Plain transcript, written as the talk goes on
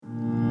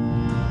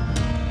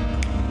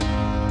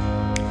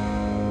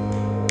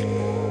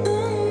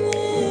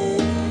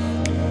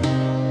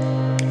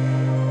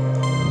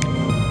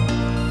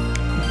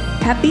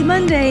Happy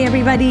Monday,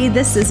 everybody.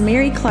 This is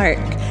Mary Clark.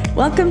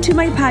 Welcome to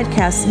my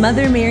podcast,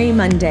 Mother Mary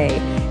Monday.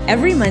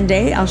 Every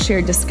Monday, I'll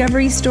share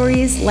discovery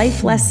stories,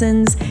 life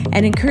lessons,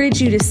 and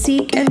encourage you to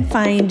seek and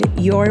find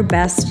your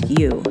best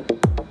you.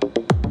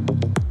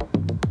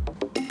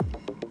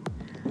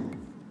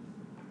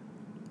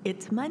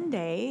 It's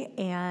Monday,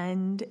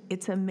 and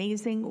it's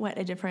amazing what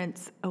a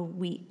difference a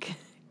week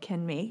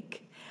can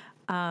make.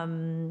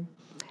 I'm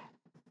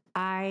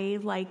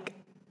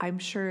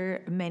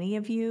sure many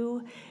of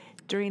you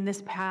during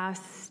this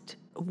past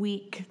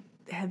week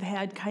have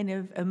had kind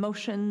of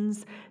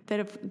emotions that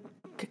have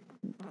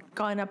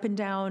gone up and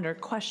down, or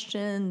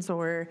questions,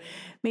 or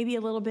maybe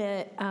a little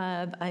bit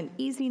of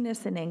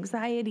uneasiness and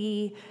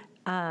anxiety.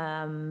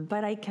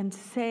 But I can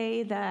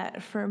say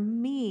that for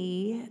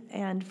me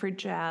and for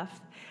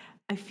Jeff,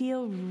 I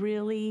feel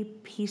really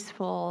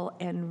peaceful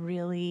and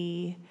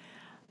really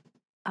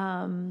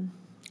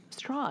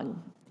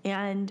strong.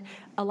 And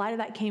a lot of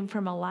that came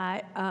from a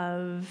lot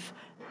of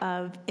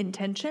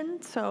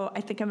intention. So I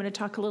think I'm going to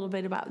talk a little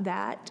bit about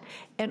that.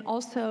 And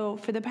also,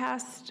 for the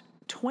past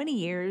 20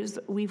 years,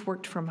 we've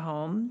worked from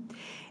home,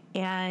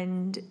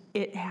 and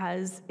it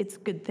has its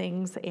good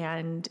things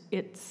and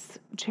its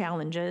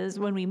challenges.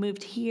 When we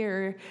moved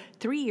here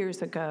 3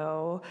 years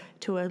ago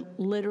to a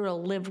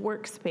literal live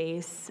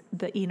workspace,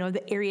 the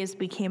areas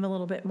became a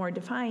little bit more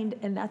defined,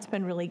 and that's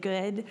been really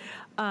good.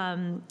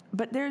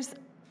 But there's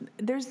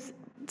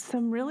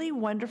some really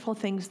wonderful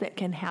things that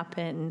can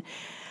happen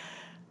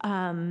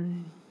at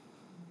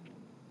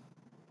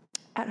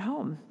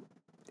home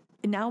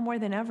now more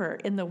than ever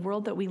in the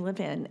world that we live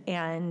in.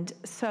 And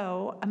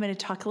so I'm going to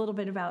talk a little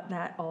bit about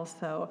that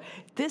also.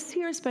 This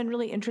year has been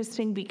really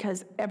interesting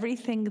because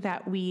everything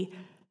that we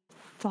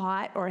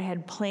thought or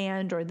had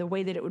planned, or the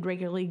way that it would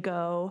regularly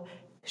go,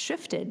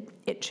 shifted.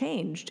 It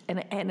changed.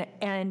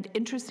 And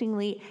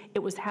interestingly, it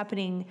was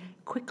happening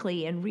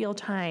quickly in real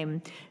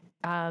time.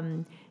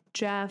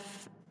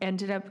 Jeff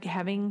ended up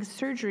having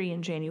surgery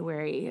in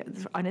January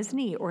on his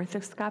knee,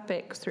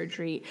 orthoscopic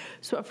surgery.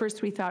 So at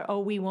first we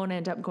thought, we won't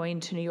end up going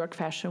to New York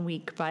Fashion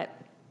Week, but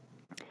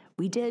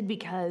we did,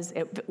 because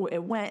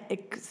it went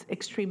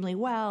extremely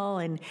well,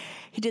 and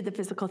he did the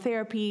physical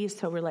therapy.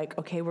 So we're like,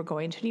 okay, we're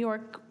going to New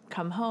York,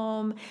 come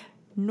home.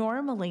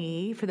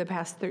 Normally, for the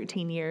past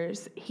 13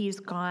 years, he's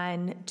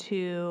gone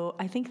to,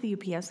 I think the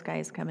UPS guy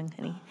is coming,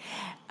 honey.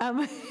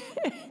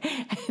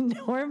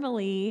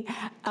 Normally,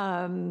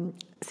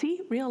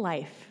 real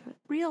life.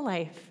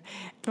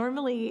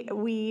 Normally,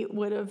 we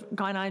would have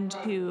gone on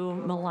to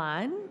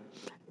Milan.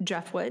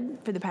 Jeff would,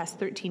 for the past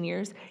 13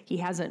 years. He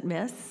hasn't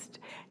missed.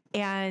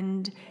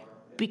 And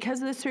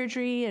because of the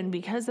surgery and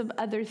because of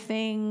other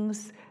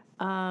things,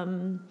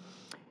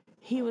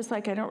 he was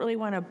like, I don't really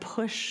want to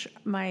push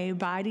my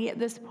body at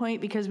this point,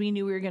 because we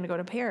knew we were going to go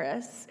to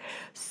Paris.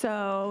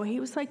 So he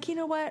was like, you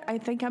know what? I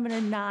think I'm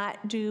going to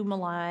not do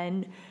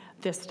Milan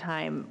this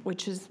time,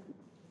 which is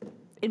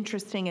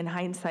interesting in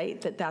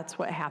hindsight that that's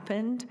what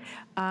happened.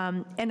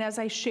 And as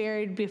I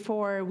shared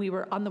before, we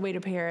were on the way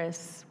to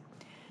Paris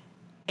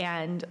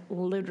and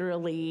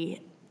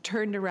literally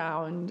turned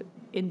around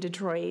in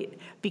Detroit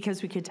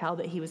because we could tell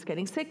that he was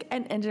getting sick,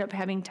 and ended up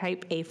having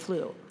type A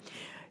flu.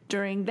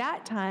 During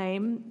that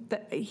time,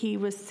 he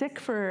was sick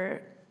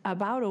for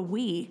about a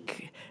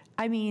week.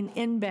 I mean,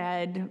 in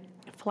bed,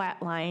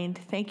 flatlined.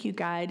 Thank you,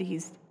 God.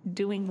 He's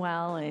doing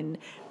well and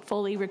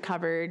fully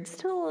recovered.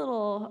 Still a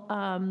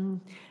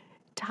little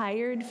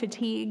tired,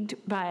 fatigued,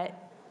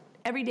 but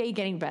every day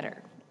getting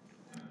better.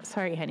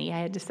 Sorry, honey, I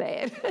had to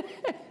say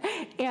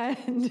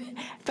it.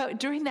 But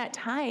during that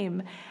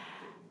time,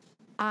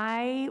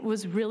 I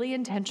was really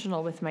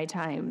intentional with my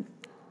time,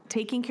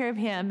 taking care of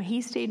him.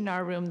 He stayed in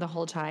our room the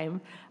whole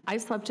time. I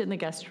slept in the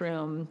guest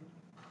room,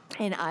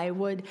 and I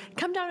would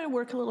come down and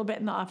work a little bit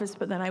in the office,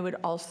 but then I would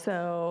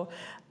also,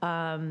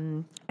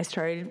 I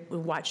started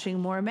watching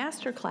more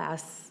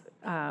masterclass,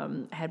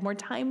 had more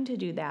time to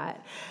do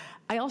that.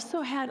 I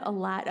also had a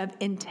lot of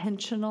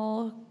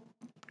intentional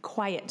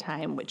quiet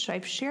time, which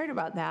I've shared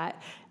about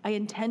that.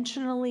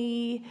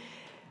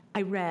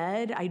 I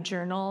read, I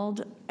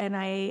journaled, and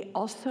I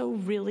also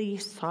really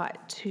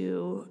sought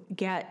to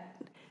get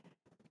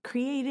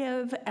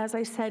creative. As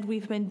I said,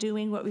 we've been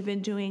doing what we've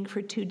been doing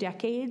for 2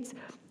 decades.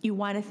 You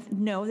want to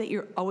know that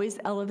you're always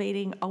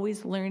elevating,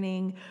 always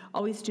learning,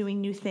 always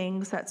doing new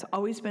things. That's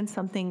always been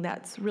something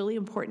that's really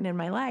important in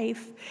my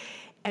life.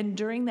 And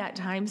during that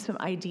time, some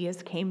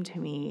ideas came to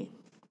me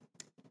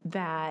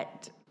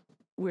that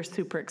we're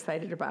super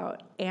excited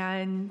about.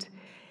 And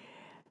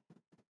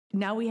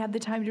now we have the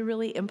time to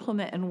really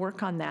implement and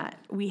work on that.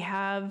 We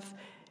have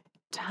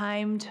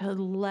time to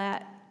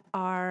let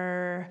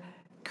our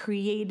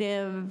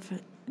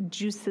creative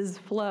juices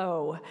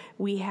flow.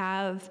 We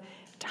have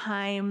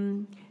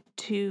time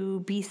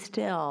to be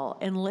still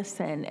and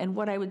listen. And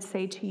what I would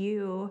say to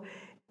you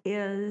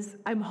is,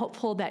 I'm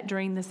hopeful that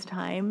during this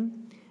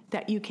time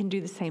that you can do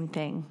the same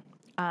thing.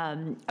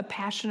 A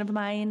passion of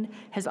mine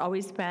has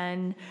always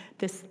been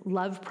this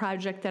love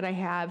project that I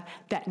have,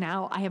 that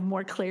now I have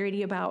more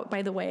clarity about,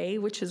 by the way,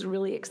 which is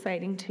really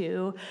exciting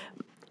too.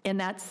 And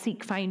that's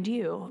Seek, Find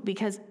You,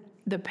 because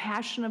the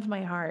passion of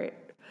my heart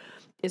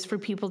is for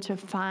people to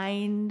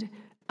find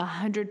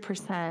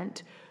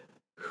 100%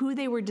 who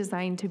they were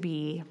designed to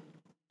be,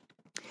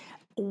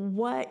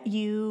 what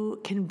you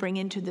can bring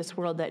into this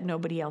world that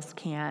nobody else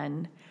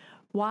can,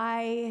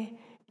 why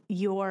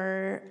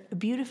you're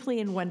beautifully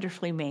and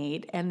wonderfully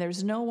made, and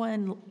there's no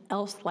one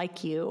else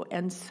like you.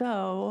 And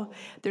so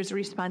there's a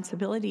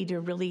responsibility to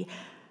really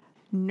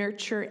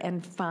nurture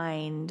and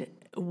find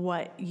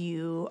what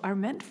you are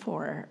meant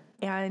for.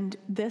 And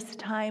this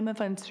time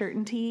of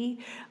uncertainty,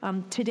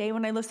 today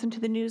when I listened to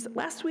the news,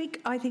 last week,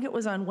 I think it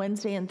was on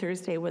Wednesday and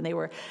Thursday when they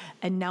were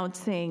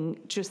announcing,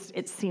 just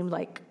it seemed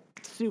like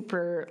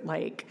super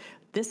like,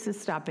 this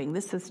is stopping,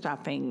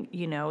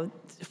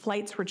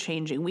 flights were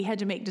changing. We had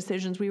to make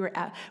decisions. We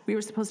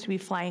were supposed to be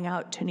flying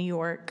out to New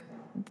York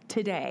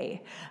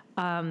today,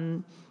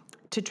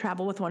 to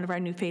travel with one of our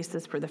new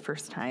faces for the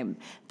first time.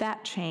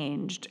 That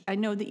changed. I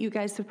know that you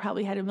guys have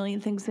probably had a million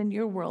things in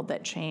your world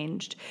that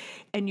changed.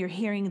 And you're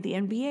hearing the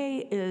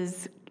NBA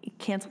is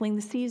canceling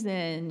the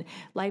season,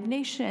 Live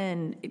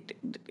Nation.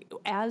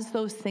 As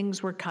those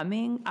things were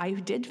coming, I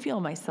did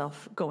feel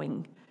myself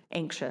going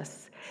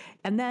anxious.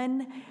 And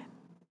then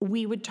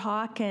we would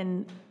talk,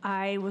 and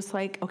I was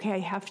like, okay, I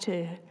have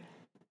to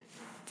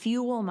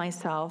fuel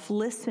myself,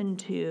 listen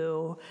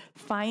to,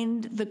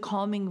 find the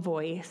calming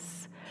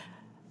voice.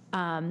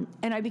 And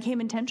I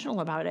became intentional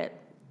about it.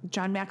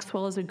 John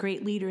Maxwell is a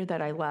great leader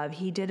that I love.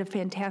 He did a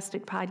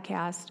fantastic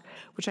podcast,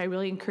 which I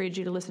really encourage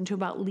you to listen to,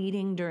 about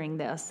leading during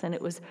this. And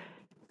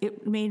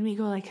it made me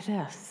go like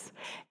this.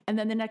 And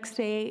then the next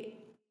day,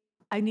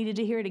 I needed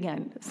to hear it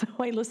again. So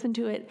I listened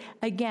to it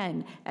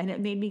again, and it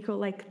made me go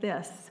like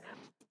this.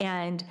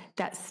 And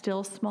that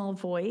still small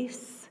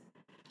voice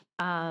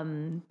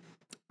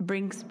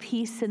brings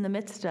peace in the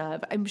midst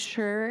of. I'm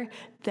sure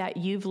that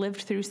you've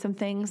lived through some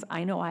things.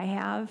 I know I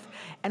have.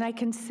 And I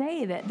can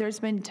say that there's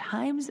been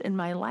times in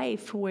my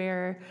life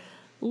where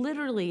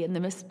literally in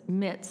the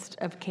midst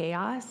of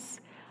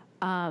chaos,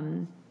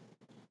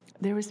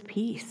 there was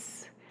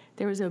peace.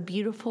 There was a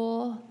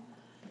beautiful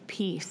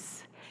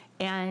peace.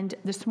 And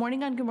this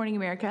morning on Good Morning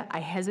America, I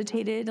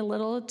hesitated a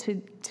little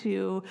to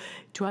do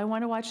I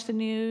want to watch the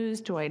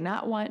news? Do I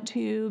not want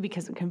to?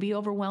 Because it can be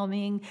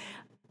overwhelming.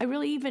 I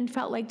really even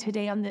felt like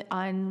today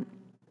on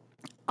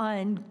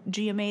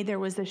GMA there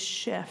was a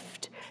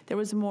shift. There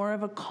was more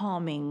of a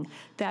calming,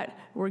 that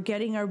we're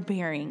getting our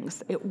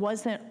bearings. It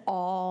wasn't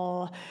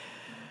all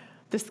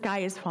the sky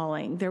is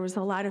falling. There was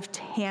a lot of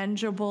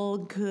tangible,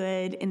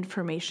 good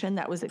information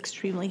that was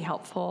extremely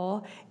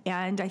helpful,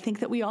 and I think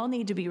that we all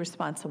need to be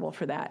responsible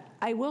for that.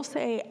 I will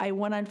say I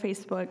went on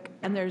Facebook,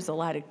 and there's a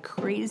lot of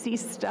crazy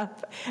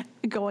stuff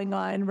going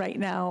on right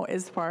now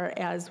as far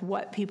as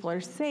what people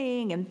are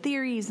saying, and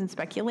theories and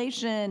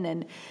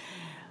speculation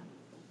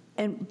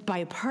and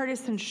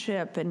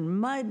bipartisanship and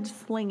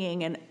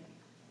mudslinging, and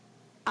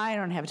I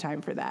don't have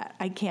time for that.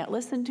 I can't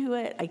listen to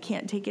it. I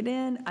can't take it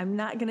in. I'm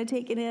not going to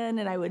take it in.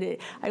 And I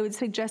would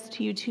suggest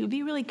to you to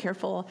be really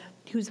careful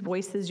whose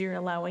voices you're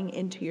allowing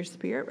into your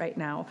spirit right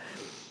now.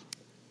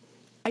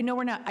 I know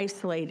we're not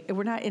isolated.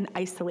 We're not in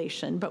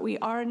isolation, but we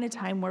are in a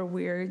time where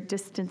we're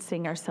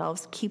distancing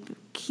ourselves,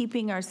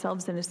 keeping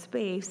ourselves in a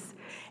space.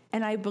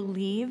 And I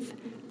believe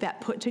that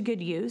put to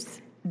good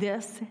use,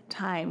 this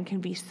time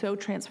can be so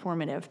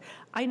transformative.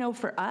 I know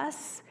for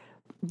us,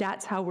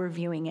 that's how we're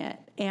viewing it.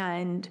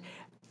 And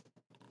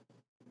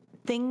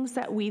things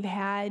that we've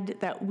had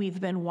that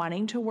we've been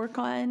wanting to work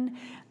on,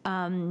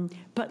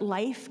 but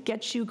life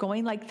gets you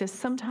going like this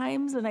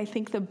sometimes. And I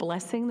think the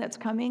blessing that's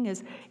coming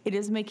is it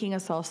is making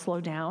us all slow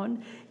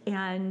down.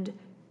 And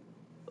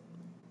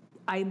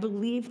I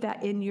believe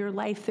that in your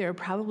life, there are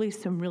probably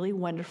some really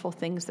wonderful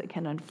things that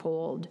can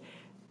unfold,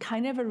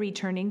 kind of a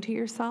returning to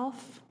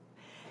yourself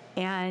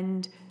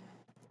and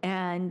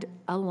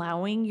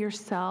allowing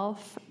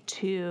yourself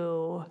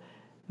to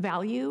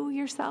value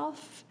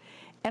yourself,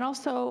 and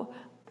also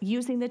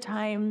using the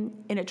time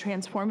in a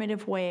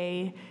transformative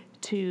way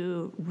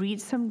to read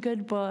some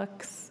good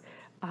books,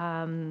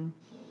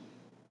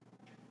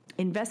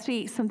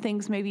 investigate some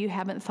things maybe you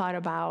haven't thought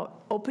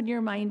about, open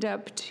your mind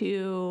up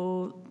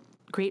to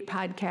great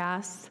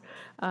podcasts.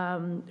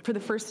 For the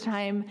first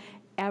time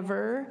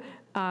ever,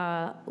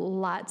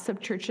 lots of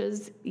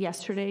churches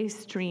yesterday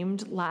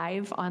streamed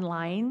live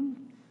online.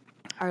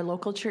 Our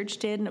local church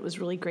did, and it was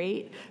really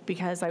great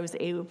because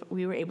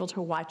we were able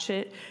to watch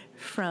it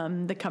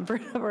from the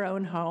comfort of our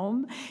own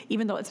home.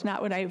 Even though it's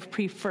not what I've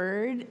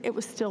preferred, it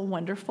was still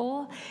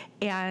wonderful.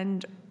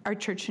 And our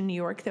church in New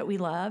York that we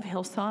love,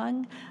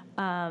 Hillsong,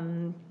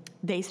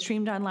 they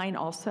streamed online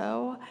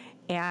also.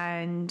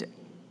 And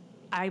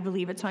I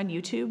believe it's on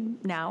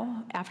YouTube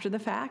now after the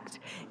fact,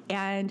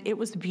 and it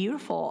was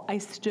beautiful. I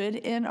stood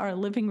in our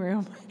living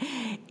room,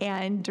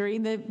 and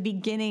during the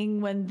beginning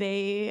when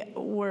they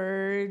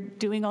were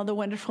doing all the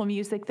wonderful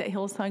music that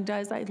Hillsong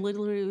does, I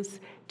literally was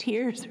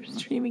tears were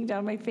streaming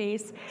down my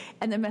face,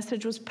 and the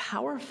message was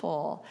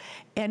powerful,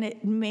 and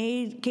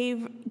it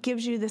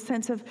gives you the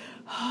sense of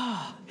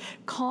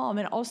calm,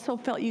 and also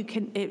felt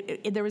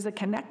there was a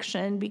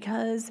connection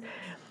because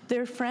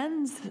there are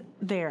friends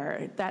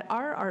there that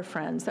are our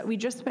friends that we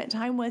just spent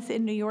time with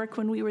in New York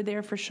when we were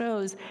there for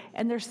shows.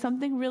 And there's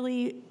something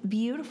really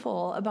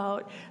beautiful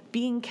about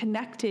being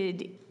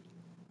connected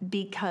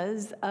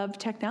because of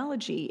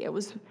technology. It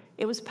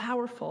was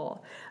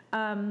powerful.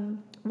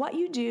 What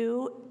you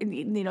do,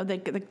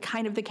 the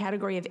kind of the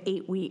category of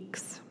 8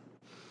 weeks.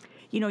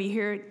 You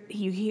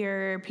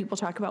hear people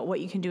talk about what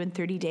you can do in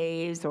 30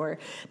 days, or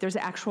there's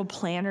an actual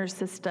planner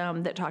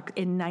system that talks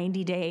in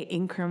 90-day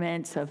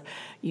increments of,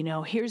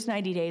 here's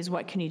 90 days,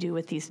 what can you do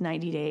with these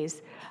 90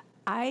 days?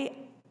 I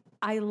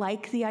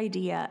like the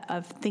idea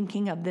of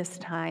thinking of this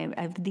time,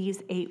 of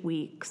these 8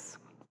 weeks,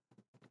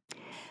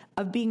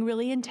 of being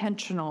really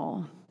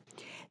intentional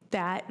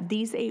that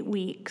these 8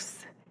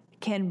 weeks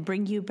can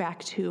bring you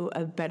back to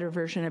a better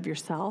version of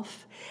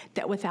yourself,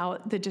 that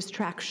without the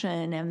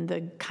distraction and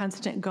the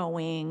constant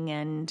going,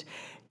 and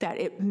that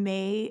it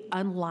may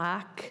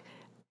unlock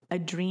a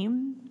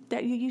dream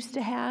that you used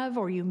to have,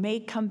 or you may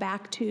come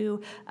back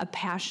to a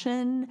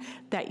passion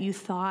that you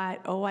thought,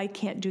 I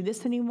can't do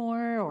this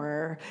anymore,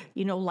 or,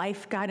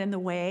 life got in the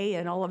way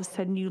and all of a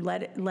sudden you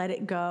let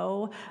it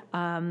go.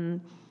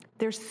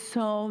 There's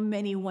so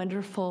many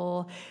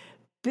wonderful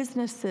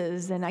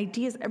businesses and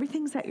ideas,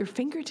 everything's at your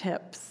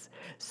fingertips.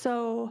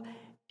 So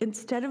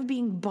instead of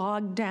being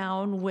bogged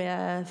down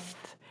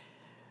with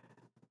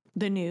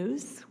the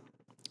news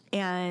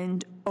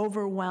and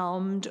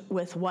overwhelmed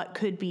with what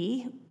could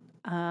be,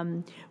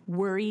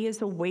 worry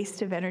is a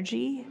waste of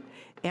energy,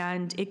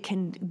 and it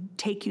can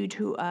take you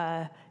to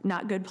a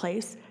not good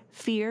place.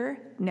 Fear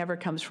never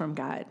comes from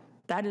God.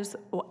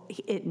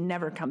 It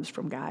never comes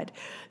from God.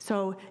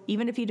 So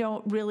even if you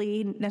don't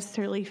really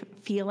necessarily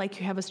feel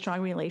like you have a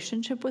strong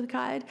relationship with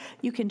God,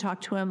 you can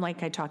talk to him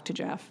like I talked to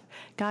Jeff.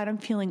 God, I'm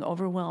feeling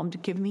overwhelmed.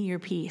 Give me your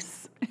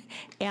peace.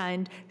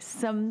 And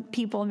some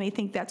people may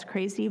think that's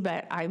crazy,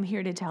 but I'm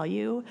here to tell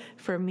you,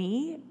 for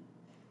me,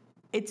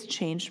 it's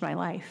changed my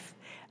life.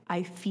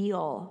 I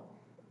feel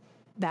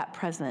that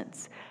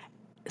presence.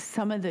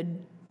 Some of the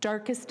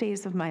darkest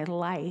days of my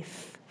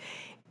life,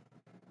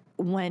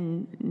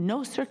 when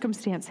no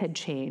circumstance had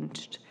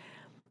changed,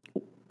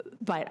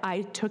 but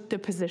I took the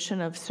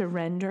position of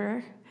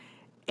surrender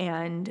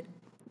and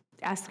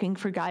asking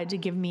for God to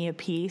give me a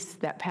peace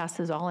that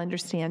passes all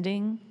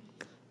understanding,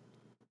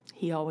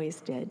 he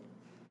always did,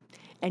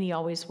 and he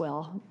always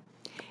will.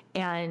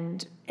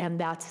 And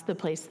that's the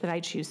place that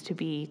I choose to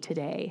be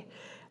today.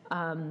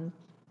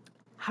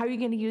 How are you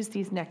going to use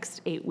these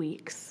next 8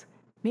 weeks?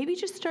 Maybe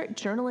just start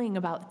journaling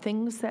about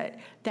things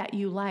that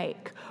you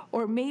like.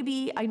 Or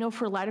maybe, I know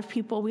for a lot of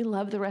people, we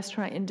love the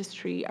restaurant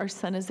industry. Our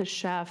son is a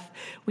chef.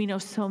 We know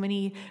so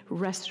many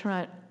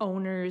restaurant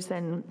owners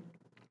and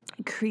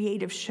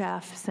creative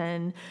chefs,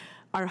 and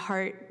our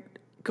heart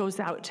goes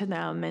out to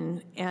them.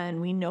 And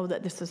we know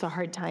that this is a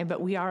hard time,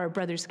 but we are our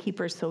brother's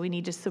keepers, so we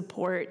need to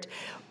support,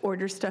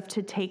 order stuff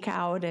to take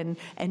out, and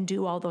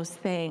do all those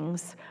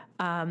things.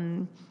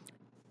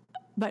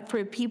 But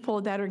for people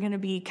that are going to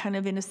be kind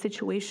of in a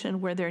situation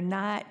where they're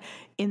not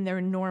in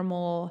their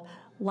normal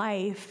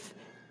life,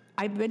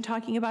 I've been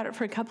talking about it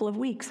for a couple of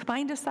weeks.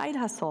 Find a side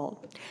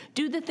hustle.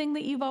 Do the thing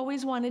that you've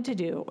always wanted to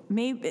do.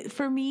 Maybe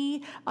for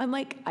me, I'm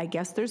like, I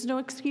guess there's no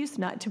excuse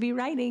not to be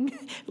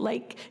writing.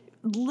 Like,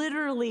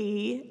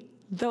 literally,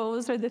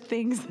 those are the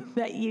things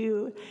that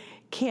you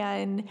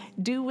can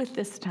do with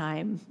this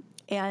time.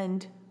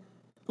 And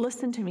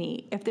listen to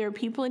me. If there are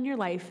people in your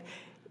life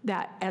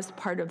that, as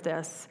part of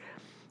this,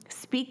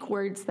 speak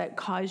words that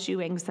cause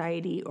you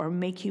anxiety or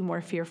make you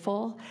more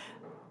fearful,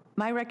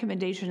 my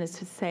recommendation is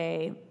to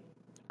say,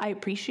 I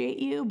appreciate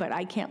you, but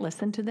I can't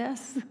listen to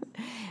this.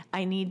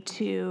 I need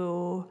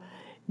to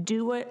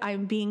do what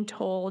I'm being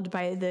told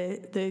by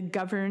the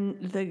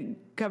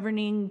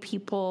governing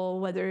people,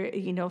 whether,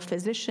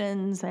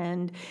 physicians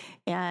and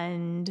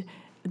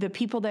the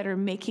people that are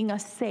making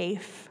us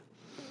safe,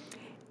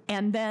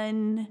 and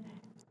then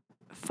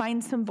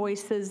find some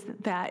voices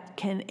that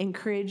can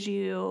encourage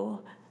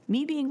you,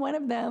 me being one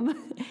of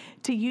them,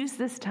 to use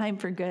this time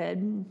for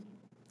good.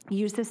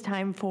 Use this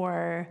time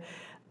for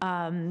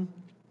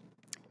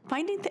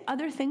finding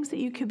other things that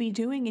you could be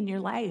doing in your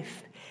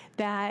life.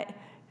 That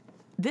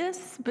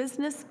this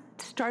business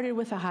started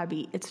with a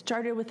hobby. It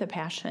started with a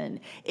passion.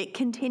 It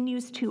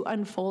continues to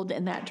unfold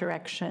in that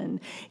direction.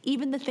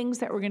 Even the things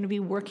that we're going to be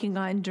working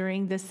on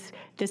during this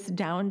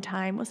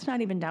downtime, well, it's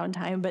not even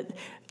downtime, but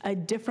a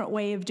different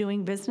way of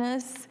doing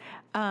business,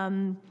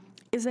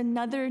 is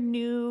another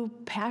new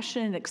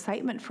passion and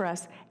excitement for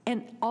us.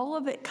 And all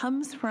of it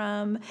comes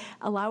from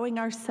allowing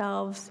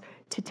ourselves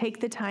to take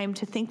the time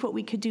to think what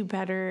we could do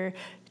better,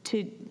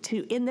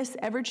 in this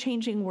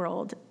ever-changing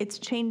world. It's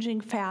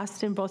changing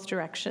fast in both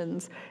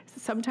directions.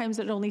 Sometimes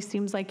it only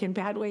seems like in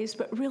bad ways,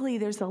 but really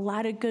there's a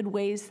lot of good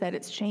ways that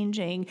it's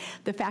changing.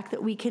 The fact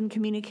that we can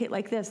communicate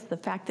like this, the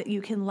fact that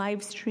you can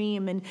live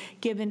stream and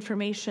give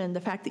information,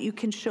 the fact that you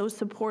can show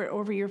support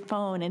over your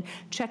phone and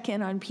check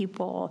in on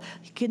people.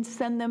 You can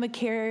send them a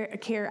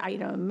care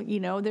item.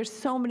 There's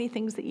so many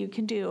things that you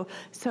can do.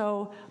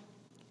 So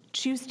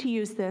choose to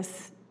use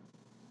this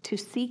to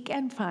seek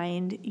and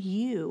find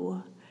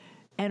you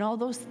and all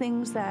those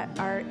things that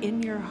are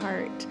in your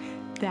heart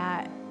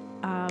that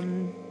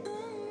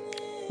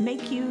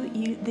make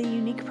you the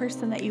unique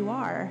person that you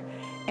are.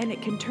 And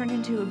it can turn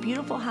into a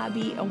beautiful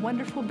hobby, a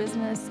wonderful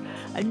business,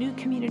 a new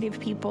community of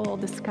people.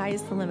 The sky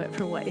is the limit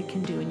for what it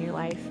can do in your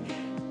life.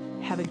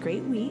 Have a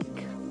great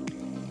week.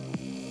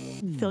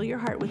 Fill your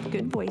heart with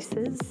good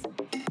voices.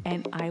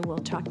 And I will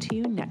talk to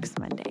you next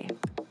Monday.